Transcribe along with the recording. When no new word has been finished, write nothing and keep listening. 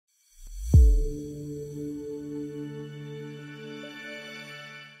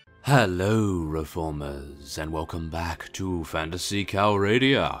Hello, Reformers, and welcome back to Phantasy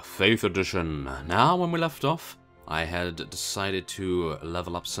Calradia, 5th edition. Now, when we left off, I had decided to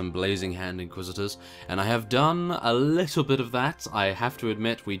level up some Blazing Hand Inquisitors, and I have done a little bit of that. I have to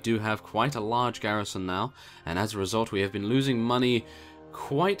admit, we do have quite a large garrison now, and as a result, we have been losing money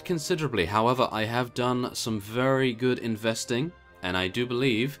quite considerably. However, I have done some very good investing, and I do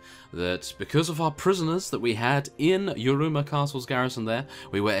believe that because of our prisoners that we had in Yoruma Castle's garrison there,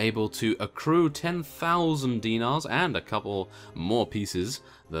 we were able to accrue 10,000 dinars and a couple more pieces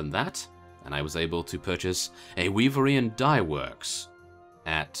than that. And I was able to purchase a Weaverian dye works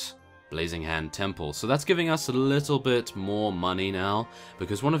at Blazing Hand Temple. So that's giving us a little bit more money now,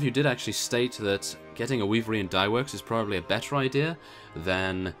 because one of you did actually state that getting a Weaverian dye works is probably a better idea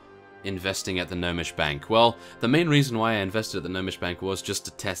than investing at the Gnomish Bank. Well, the main reason why I invested at the Gnomish Bank was just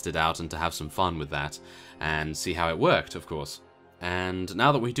to test it out and to have some fun with that, and see how it worked, of course. And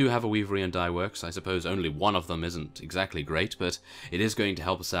now that we do have a Weaverian dye works, I suppose only one of them isn't exactly great, but it is going to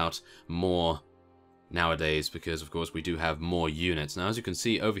help us out more nowadays, because of course we do have more units. Now, as you can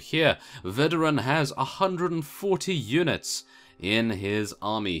see over here, Vederan has 140 units in his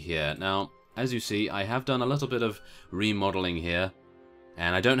army here. Now, as you see, I have done a little bit of remodeling here,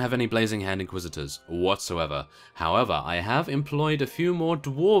 and I don't have any Blazing Hand Inquisitors whatsoever. However, I have employed a few more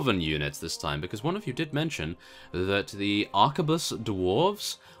Dwarven units this time, because one of you did mention that the Arquebus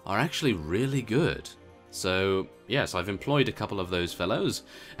Dwarves are actually really good. So, yes, I've employed a couple of those fellows,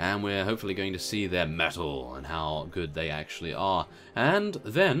 and we're hopefully going to see their mettle and how good they actually are. And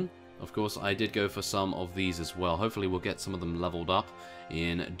then, of course, I did go for some of these as well. Hopefully we'll get some of them leveled up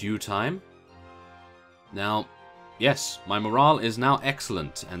in due time. Now, yes, my morale is now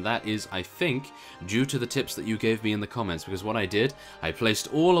excellent, and that is, I think, due to the tips that you gave me in the comments, because what I did, I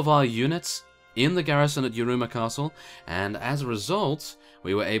placed all of our units in the garrison at Yoruma Castle, and as a result,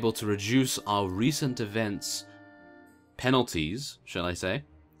 we were able to reduce our recent events penalties, shall I say,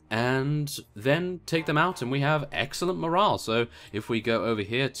 and then take them out, and we have excellent morale. So if we go over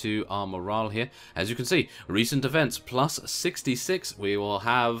here to our morale here, as you can see, recent events plus 66, we will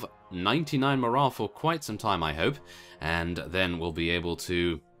have 99 morale for quite some time, I hope, and then we'll be able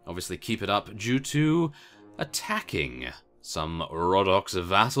to obviously keep it up due to attacking some Rhodoks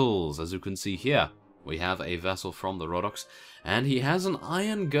vassals. As you can see here, we have a vassal from the Rhodoks, and he has an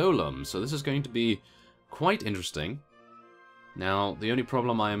iron golem, so this is going to be quite interesting. Now, the only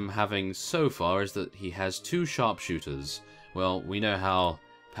problem I'm having so far is that he has two sharpshooters. Well, we know how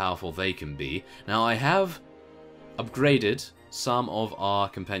powerful they can be. Now, I have upgraded some of our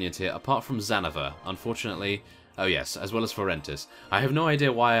companions here, apart from Xanavar, unfortunately. Oh yes, as well as Forentis. I have no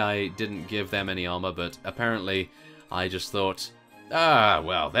idea why I didn't give them any armor, but apparently I just thought,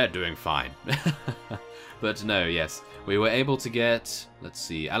 well, they're doing fine. But no, yes, we were able to get, let's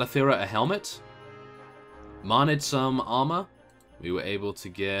see, Alathira a helmet, Marnid some armor, we were able to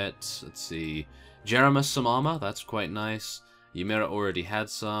get, let's see, Jeremus some armor, that's quite nice. Ymira already had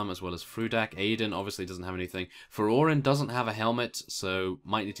some, as well as Frudak. Aiden obviously doesn't have anything. Fororin doesn't have a helmet, so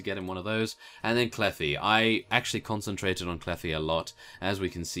might need to get him one of those. And then Clethy. I actually concentrated on Clethy a lot, as we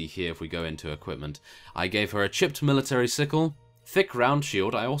can see here if we go into equipment. I gave her a chipped military sickle, thick round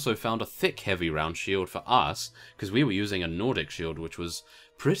shield. I also found a thick heavy round shield for us, because we were using a Nordic shield, which was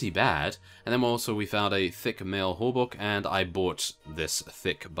pretty bad. And then also we found a thick mail hauberk, and I bought this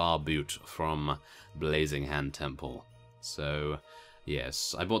thick bar boot from Blazing Hand Temple. So,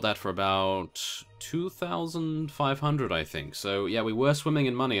 yes, I bought that for about 2,500, I think. So, yeah, we were swimming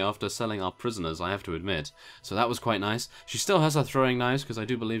in money after selling our prisoners, I have to admit. So that was quite nice. She still has her throwing knives, because I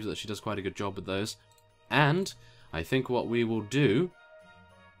do believe that she does quite a good job with those. And I think what we will do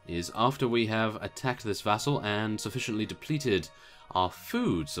is, after we have attacked this vassal and sufficiently depleted our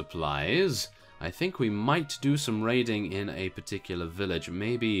food supplies, I think we might do some raiding in a particular village.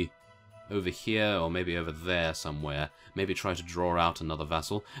 Maybe over here, or maybe over there somewhere. Maybe try to draw out another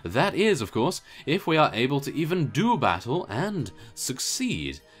vassal. That is, of course, if we are able to even do battle and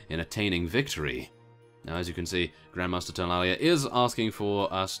succeed in attaining victory. Now, as you can see, Grandmaster Ternalia is asking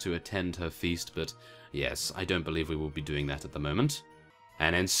for us to attend her feast, but yes, I don't believe we will be doing that at the moment.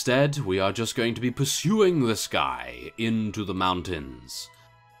 And instead, we are just going to be pursuing this guy into the mountains.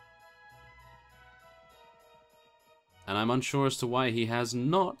 And I'm unsure as to why he has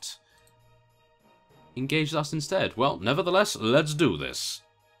not engaged us instead. Well, nevertheless, let's do this.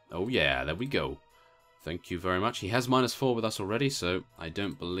 Oh yeah, there we go. Thank you very much. He has -4 with us already, so I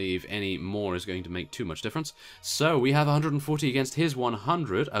don't believe any more is going to make too much difference. So we have 140 against his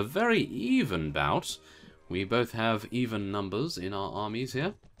 100, a very even bout. We both have even numbers in our armies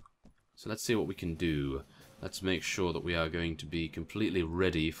here. So let's see what we can do. let's make sure that we are going to be completely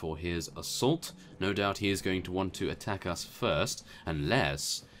ready for his assault. No doubt he is going to want to attack us first,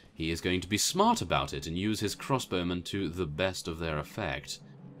 unless he is going to be smart about it and use his crossbowmen to the best of their effect.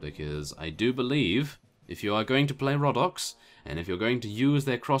 Because I do believe, if you are going to play Roddox, and if you're going to use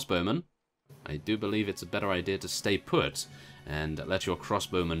their crossbowmen, I do believe it's a better idea to stay put and let your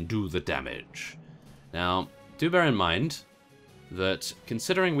crossbowmen do the damage. Now, do bear in mind that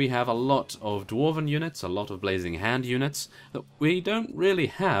considering we have a lot of dwarven units, a lot of blazing hand units, that we don't really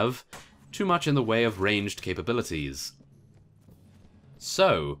have too much in the way of ranged capabilities.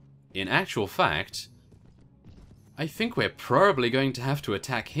 So, in actual fact, I think we're probably going to have to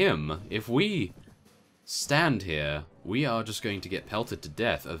attack him. If we stand here, we are just going to get pelted to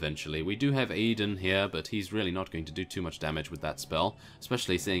death eventually. We do have Aiden here, but he's really not going to do too much damage with that spell,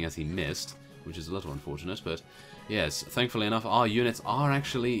 especially seeing as he missed, which is a little unfortunate, but yes, thankfully enough, our units are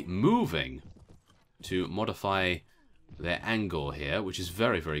actually moving to modify their angle here, which is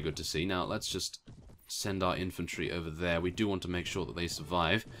very, very good to see. Now, let's just send our infantry over there. We do want to make sure that they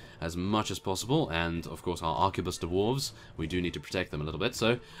survive as much as possible, and of course our arquebus dwarves, we do need to protect them a little bit.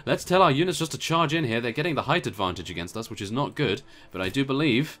 So let's tell our units just to charge in here. They're getting the height advantage against us, which is not good, but I do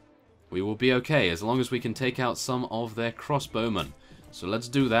believe we will be okay as long as we can take out some of their crossbowmen. So let's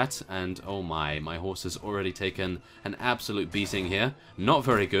do that, and oh my horse has already taken an absolute beating here. Not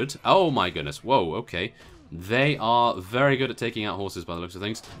very good. Oh my goodness, whoa, okay. They are very good at taking out horses by the looks of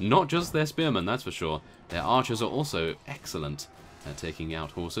things. Not just their spearmen, that's for sure. Their archers are also excellent at taking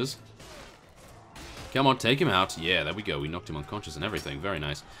out horses. Come on, take him out. Yeah, there we go. We knocked him unconscious and everything. Very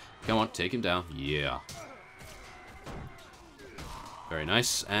nice. Come on, take him down. Yeah. Very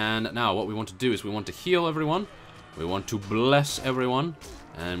nice. And now what we want to do is we want to heal everyone. We want to bless everyone.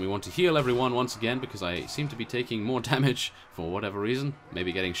 And we want to heal everyone once again because I seem to be taking more damage for whatever reason.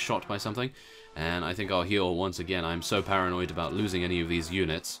 Maybe getting shot by something. And I think I'll heal once again. I'm so paranoid about losing any of these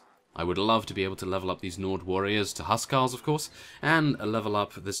units. I would love to be able to level up these Nord warriors to Huskars, of course, and level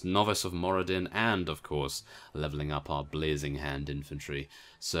up this Novice of Moradin, and, of course, leveling up our Blazing Hand infantry.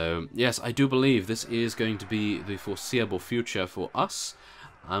 So, yes, I do believe this is going to be the foreseeable future for us,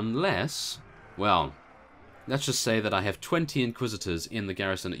 unless, well, let's just say that I have 20 Inquisitors in the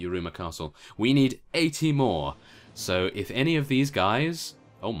garrison at Yuruma Castle. We need 80 more. So if any of these guys...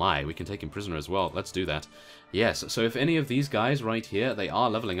 Oh my, we can take him prisoner as well. Let's do that. Yes, so if any of these guys right here, they are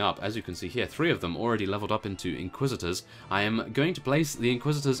leveling up. As you can see here, 3 of them already leveled up into Inquisitors. I am going to place the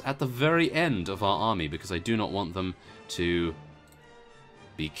Inquisitors at the very end of our army because I do not want them to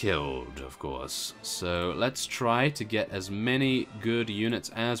be killed, of course. So let's try to get as many good units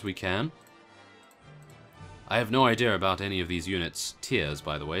as we can. I have no idea about any of these units' tiers,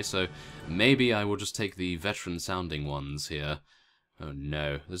 by the way, so maybe I will just take the veteran-sounding ones here. Oh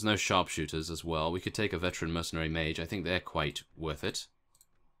no, there's no sharpshooters as well. We could take a veteran mercenary mage. I think they're quite worth it.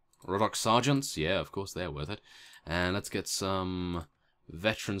 Roddox sergeants, yeah, of course they're worth it. And let's get some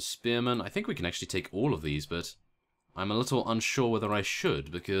veteran spearmen. I think we can actually take all of these, but I'm a little unsure whether I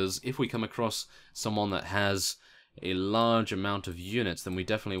should, because if we come across someone that has a large amount of units, then we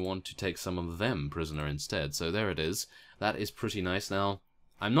definitely want to take some of them prisoner instead. So there it is. That is pretty nice. Now,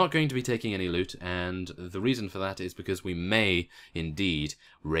 I'm not going to be taking any loot, and the reason for that is because we may indeed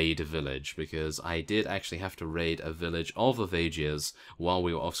raid a village, because I did actually have to raid a village of the Vagiers while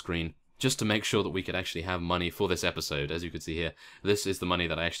we were off screen, just to make sure that we could actually have money for this episode. As you can see here, this is the money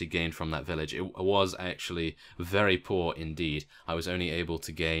that I actually gained from that village. It was actually very poor indeed. I was only able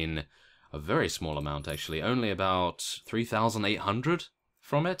to gain a very small amount, actually, only about 3,800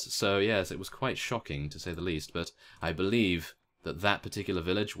 from it. So yes, it was quite shocking to say the least, but I believe that particular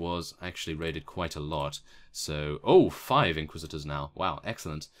village was actually raided quite a lot. So, oh, 5 Inquisitors now. Wow,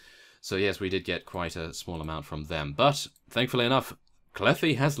 excellent. So yes, we did get quite a small amount from them. But, thankfully enough,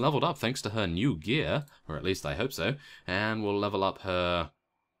 Clefy has leveled up thanks to her new gear, or at least I hope so, and will level up her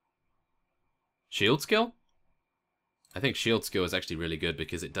shield skill? I think shield skill is actually really good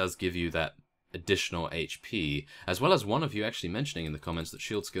because it does give you that additional HP, as well as one of you actually mentioning in the comments that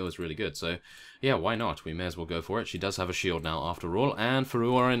shield skill is really good. So yeah, why not? We may as well go for it. She does have a shield now after all, and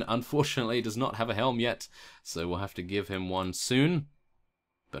Faruarin unfortunately does not have a helm yet, so we'll have to give him one soon.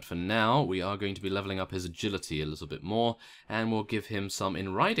 But for now, we are going to be leveling up his agility a little bit more, and we'll give him some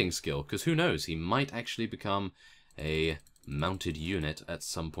in riding skill, because who knows, he might actually become a mounted unit at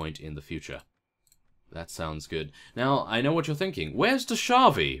some point in the future. That sounds good. Now, I know what you're thinking. Where's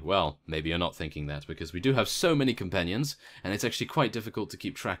Deshavi? Well, maybe you're not thinking that, because we do have so many companions, and it's actually quite difficult to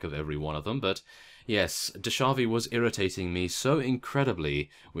keep track of every one of them, but yes, Deshavi was irritating me so incredibly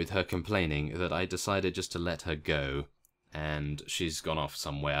with her complaining that I decided just to let her go. and she's gone off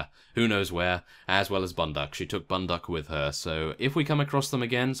somewhere. Who knows where, as well as Bunduk. She took Bunduk with her, so if we come across them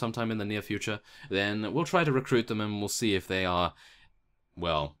again sometime in the near future, then we'll try to recruit them and we'll see if they are,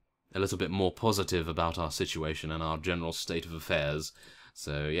 well, a little bit more positive about our situation and our general state of affairs.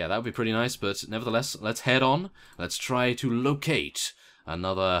 So yeah, that would be pretty nice, but nevertheless, let's head on. Let's try to locate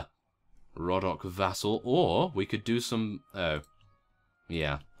another Rodok vassal, or we could do some... oh,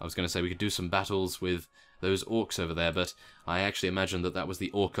 yeah, I was going to say we could do some battles with those orcs over there, but I actually imagined that that was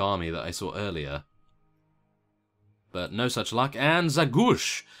the orc army that I saw earlier. But no such luck, and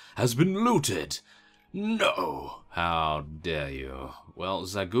Zagush has been looted! No! How dare you? Well,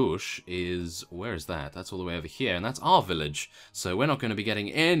 Zagush is... where is that? That's all the way over here, and that's our village. So we're not going to be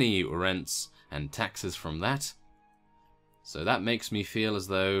getting any rents and taxes from that. So that makes me feel as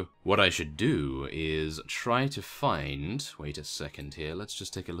though what I should do is try to find... wait a second here, let's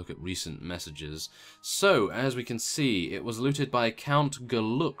just take a look at recent messages. So, as we can see, it was looted by Count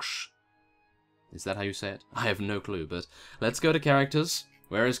Galuksh. Is that how you say it? I have no clue, but let's go to characters.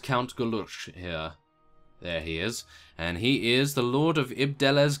 Where is Count Galuksh here? There he is. And he is the Lord of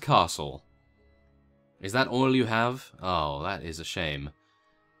Ibdelez Castle. Is that all you have? Oh, that is a shame.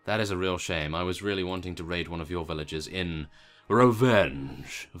 That is a real shame. I was really wanting to raid one of your villages in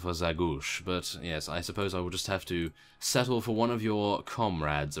revenge for Zagush. But yes, I suppose I will just have to settle for one of your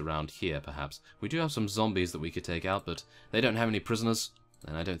comrades around here, perhaps. We do have some zombies that we could take out, but they don't have any prisoners,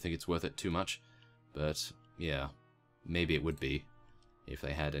 and I don't think it's worth it too much. But, yeah, maybe it would be if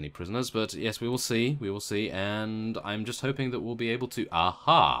they had any prisoners. But yes, we will see, and I'm just hoping that we'll be able to...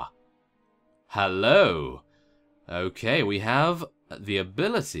 aha! Hello! Okay, we have the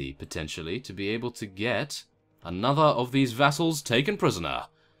ability, potentially, to be able to get another of these vassals taken prisoner.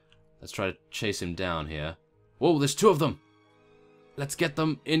 Let's try to chase him down here. Whoa, there's two of them! Let's get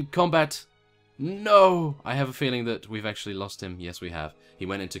them in combat! No! I have a feeling that we've actually lost him. Yes, we have. He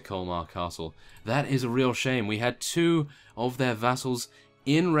went into Colmar Castle. That is a real shame. We had two of their vassals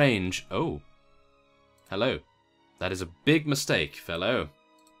in range. Oh. Hello. That is a big mistake, fellow.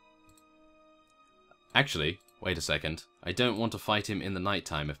 Actually, wait a second. I don't want to fight him in the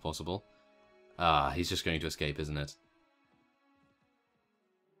nighttime, if possible. Ah, he's just going to escape, isn't it?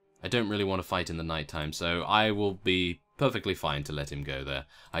 I don't really want to fight in the nighttime, so I will be perfectly fine to let him go there.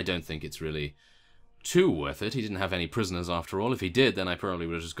 I don't think it's really too worth it. He didn't have any prisoners after all. If he did, then I probably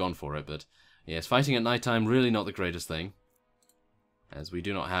would have just gone for it, but yes, fighting at nighttime, really not the greatest thing. As we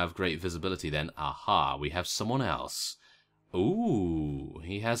do not have great visibility then. Aha, we have someone else. Ooh,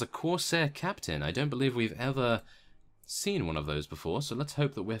 he has a Corsair Captain. I don't believe we've ever seen one of those before, so let's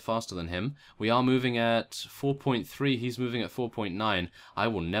hope that we're faster than him. We are moving at 4.3, he's moving at 4.9. I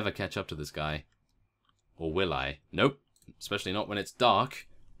will never catch up to this guy. Or will I? Nope. Especially not when it's dark.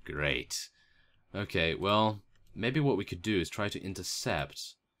 Great. Okay, well, maybe what we could do is try to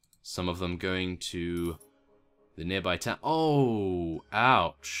intercept some of them going to the nearby town. Oh,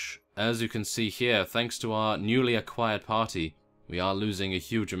 ouch. As you can see here, thanks to our newly acquired party, we are losing a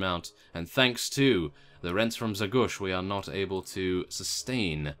huge amount. And thanks to the rents from Zagush, we are not able to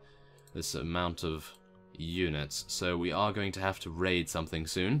sustain this amount of units. So we are going to have to raid something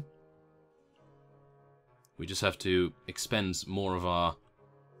soon. We just have to expend more of our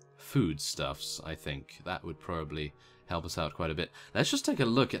foodstuffs, I think. That would probably help us out quite a bit. Let's just take a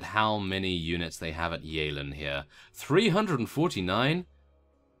look at how many units they have at Yalen here. 349?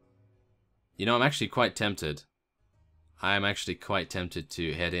 You know, I'm actually quite tempted. I'm actually quite tempted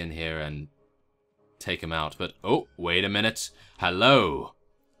to head in here and take them out. But, oh, wait a minute. Hello!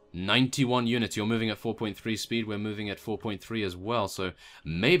 91 units. You're moving at 4.3 speed. We're moving at 4.3 as well. So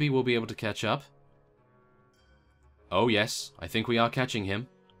maybe we'll be able to catch up. Oh, yes. I think we are catching him.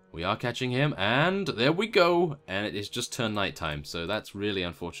 We are catching him. And there we go. And it is just turned nighttime. So that's really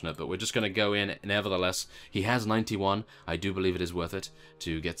unfortunate. But we're just going to go in nevertheless. He has 91. I do believe it is worth it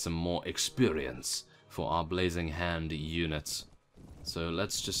to get some more experience for our Blazing Hand units. So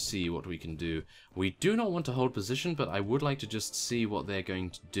let's just see what we can do. We do not want to hold position, but I would like to just see what they're going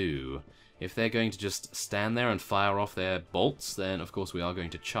to do. If they're going to just stand there and fire off their bolts, then of course we are going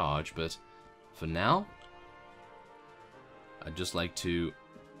to charge. But for now, I'd just like to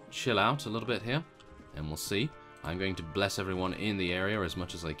chill out a little bit here, and we'll see. I'm going to bless everyone in the area as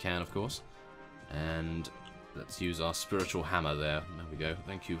much as I can, of course. And let's use our spiritual hammer there. There we go.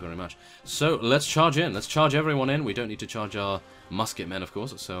 Thank you very much. So, let's charge in. Let's charge everyone in. We don't need to charge our musket men, of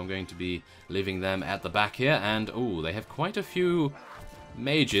course, so I'm going to be leaving them at the back here. And, oh, they have quite a few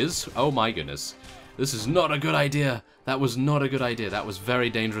mages. Oh, my goodness. This is not a good idea. That was not a good idea. That was very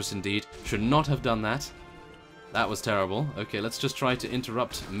dangerous indeed. Should not have done that. That was terrible. Okay, let's just try to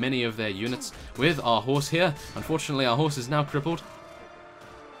interrupt many of their units with our horse here. Unfortunately, our horse is now crippled.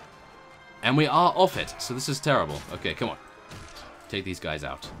 And we are off it, so this is terrible. Okay, come on. Take these guys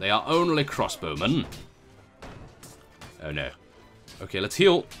out. They are only crossbowmen. Oh no. Okay, let's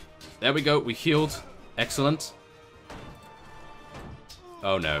heal. There we go, we healed. Excellent.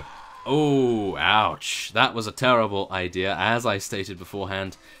 Oh no. Oh, ouch. That was a terrible idea, as I stated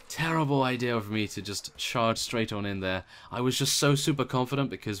beforehand. Terrible idea of me to just charge straight on in there. I was just so super confident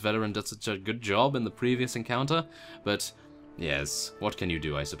because Vederan did such a good job in the previous encounter. But, yes, what can you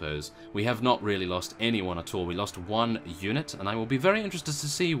do, I suppose? We have not really lost anyone at all. We lost one unit, and I will be very interested to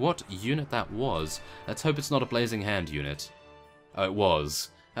see what unit that was. Let's hope it's not a Blazing Hand unit. Oh, it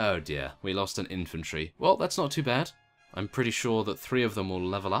was. Oh dear, we lost an infantry. Well, that's not too bad. I'm pretty sure that 3 of them will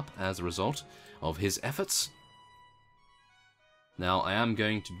level up as a result of his efforts. Now, I am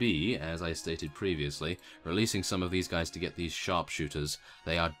going to be, as I stated previously, releasing some of these guys to get these sharpshooters.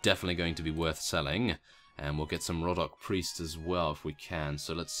 They are definitely going to be worth selling. And we'll get some Rodok Priests as well if we can.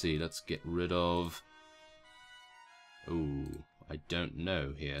 So let's see, let's get rid of... Ooh, I don't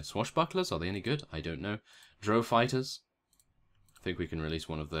know here. Swashbucklers, are they any good? I don't know. Drow Fighters. I think we can release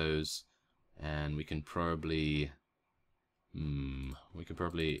one of those. And we can probably... we could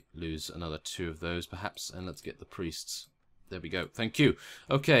probably lose another 2 of those, perhaps, and let's get the priests. There we go. Thank you.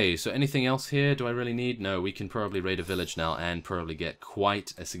 Okay, so anything else here? Do I really need? No, we can probably raid a village now and probably get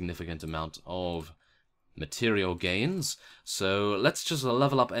quite a significant amount of material gains. So let's just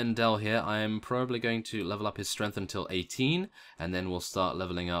level up Endel here. I'm probably going to level up his strength until 18, and then we'll start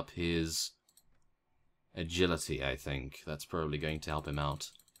leveling up his agility, I think. That's probably going to help him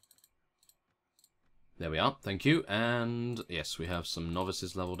out. There we are, thank you, and yes, we have some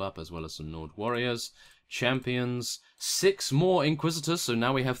novices leveled up, as well as some Nord warriors, champions, 6 more inquisitors, so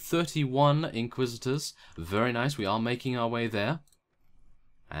now we have 31 inquisitors, very nice, we are making our way there,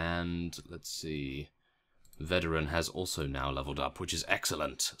 and let's see, Vederan has also now leveled up, which is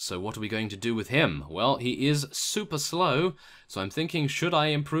excellent, so what are we going to do with him? Well, he is super slow, so I'm thinking, should I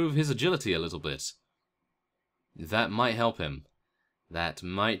improve his agility a little bit? That might help him. That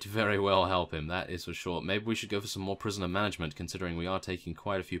might very well help him, that is for sure. Maybe we should go for some more prisoner management, considering we are taking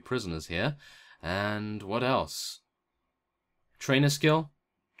quite a few prisoners here. And what else? Trainer skill?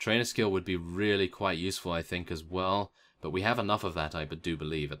 Trainer skill would be really quite useful, I think, as well. But we have enough of that, I do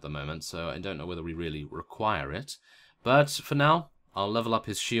believe, at the moment, so I don't know whether we really require it. But for now, I'll level up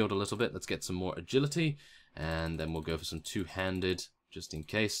his shield a little bit. Let's get some more agility, and then we'll go for some two-handed, just in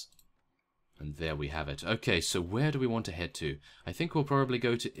case. And there we have it. Okay, so where do we want to head to? I think we'll probably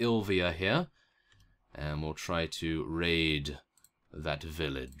go to Ilvia here. And we'll try to raid that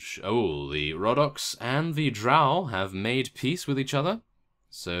village. Oh, the Rodoks and the Drow have made peace with each other.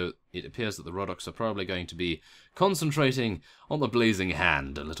 So it appears that the Rodoks are probably going to be concentrating on the Blazing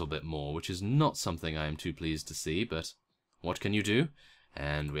Hand a little bit more, which is not something I am too pleased to see, but what can you do?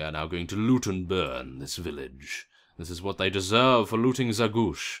 And we are now going to loot and burn this village. This is what they deserve for looting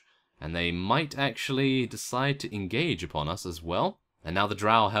Zagush. And they might actually decide to engage upon us as well. And now the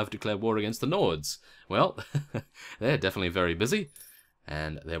Drow have declared war against the Nords. Well, they're definitely very busy.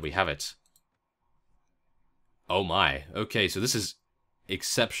 And there we have it. Oh my. Okay, so this is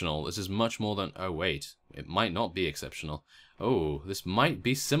exceptional. This is much more than... Oh, wait. It might not be exceptional. Oh, this might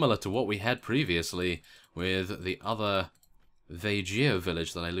be similar to what we had previously with the other Vegeo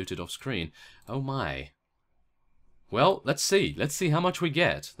village that I looted off screen. Oh my. Well, let's see. Let's see how much we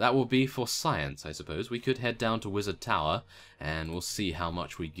get. That will be for science, I suppose. We could head down to Wizard Tower, and we'll see how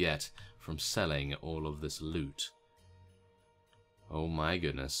much we get from selling all of this loot. Oh my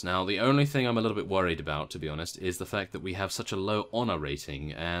goodness. Now, the only thing I'm a little bit worried about, to be honest, is the fact that we have such a low honor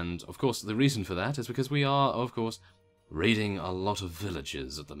rating. And, of course, the reason for that is because we are, of course, raiding a lot of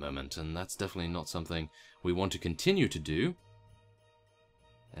villages at the moment. And that's definitely not something we want to continue to do.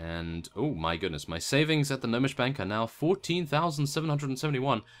 And, oh my goodness, my savings at the Gnomish Bank are now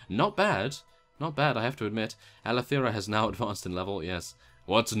 14,771. Not bad. Not bad, I have to admit. Alathira has now advanced in level, yes.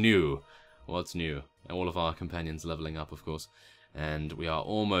 What's new? What's new? All of our companions leveling up, of course. And we are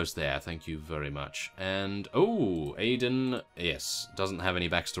almost there, thank you very much. And, oh, Aiden, yes, doesn't have any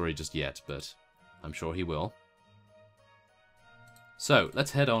backstory just yet, but I'm sure he will. So,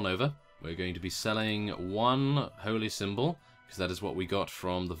 let's head on over. We're going to be selling one holy symbol, because that is what we got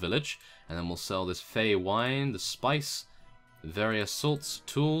from the village. And then we'll sell this Fey wine, the spice, various salts,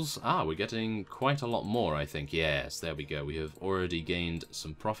 tools. Ah, we're getting quite a lot more, I think. Yes, there we go. We have already gained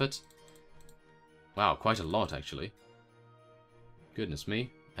some profit. Wow, quite a lot, actually. Goodness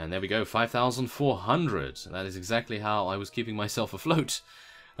me. And there we go, 5,400. That is exactly how I was keeping myself afloat.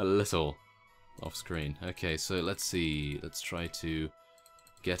 A little. off screen. Okay, so let's see. Let's try to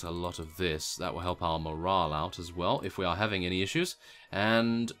get a lot of this. That will help our morale out as well, if we are having any issues.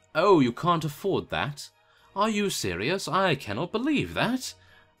 And, oh, you can't afford that? Are you serious? I cannot believe that.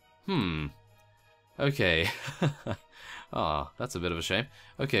 Okay. Ah, that's a bit of a shame.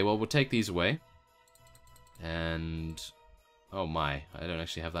 Okay, well, we'll take these away. And, oh my, I don't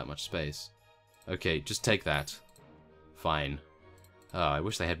actually have that much space. Okay, just take that. Fine. Oh, I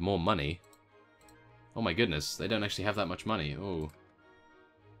wish they had more money. Oh my goodness, they don't actually have that much money. Oh.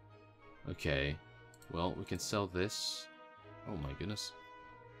 Okay. Well, we can sell this. Oh my goodness.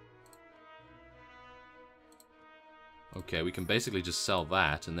 Okay, we can basically just sell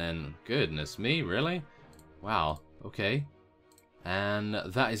that, and then... Goodness me, really? Wow, okay. And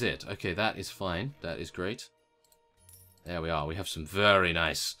that is it. Okay, that is fine. That is great. There we are. We have some very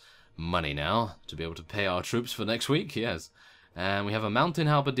nice money now to be able to pay our troops for next week, yes. And we have a mountain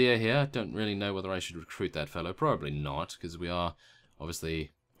halberdier here. Don't really know whether I should recruit that fellow. Probably not, because we are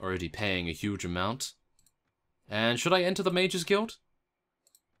obviously already paying a huge amount. And should I enter the Mages Guild?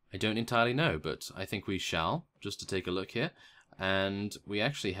 I don't entirely know, but I think we shall, just to take a look here. And we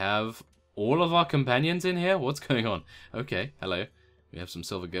actually have all of our companions in here? What's going on? Okay, hello. We have some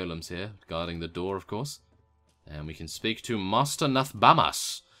silver golems here, guarding the door, of course. And we can speak to Master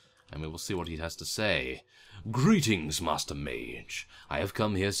Nathbamas, and we will see what he has to say. Greetings, Master Mage. I have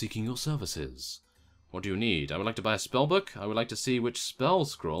come here seeking your services. What do you need? I would like to buy a spellbook. I would like to see which spell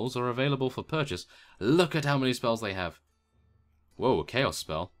scrolls are available for purchase. Look at how many spells they have. Whoa, a chaos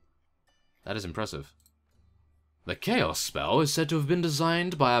spell. That is impressive. The chaos spell is said to have been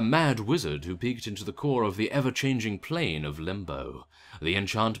designed by a mad wizard who peeked into the core of the ever-changing plane of Limbo. The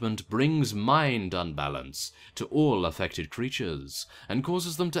enchantment brings mind unbalance to all affected creatures, and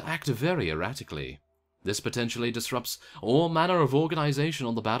causes them to act very erratically. This potentially disrupts all manner of organization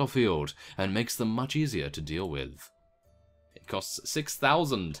on the battlefield, and makes them much easier to deal with. It costs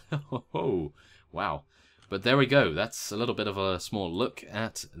 6,000! Oh, wow. But there we go, that's a little bit of a small look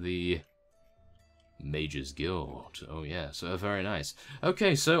at the Mages Guild. Oh yeah, so very nice.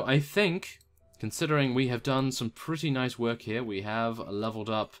 Okay, so I think, considering we have done some pretty nice work here, we have leveled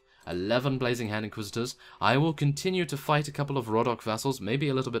up 11 Blazing Hand Inquisitors. I will continue to fight a couple of Rodok vassals, maybe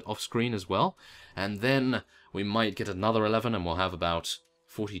a little bit off-screen as well, and then we might get another 11 and we'll have about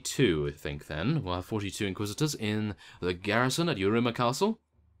 42, I think then. We'll have 42 Inquisitors in the garrison at Yuruma Castle.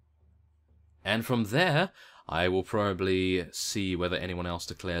 And from there, I will probably see whether anyone else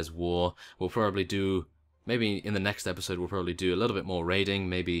declares war. We'll probably do, maybe in the next episode, we'll probably do a little bit more raiding,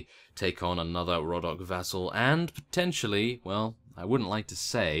 maybe take on another Rodok vassal, and potentially, well, I wouldn't like to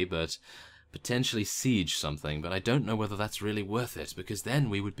say, but potentially siege something, but I don't know whether that's really worth it, because then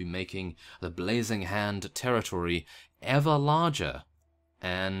we would be making the Blazing Hand territory ever larger.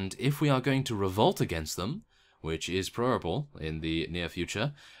 And if we are going to revolt against them, which is probable in the near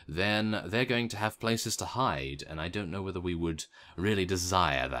future, then they're going to have places to hide, and I don't know whether we would really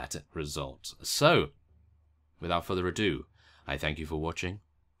desire that result. So, without further ado, I thank you for watching,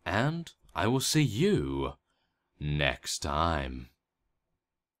 and I will see you next time.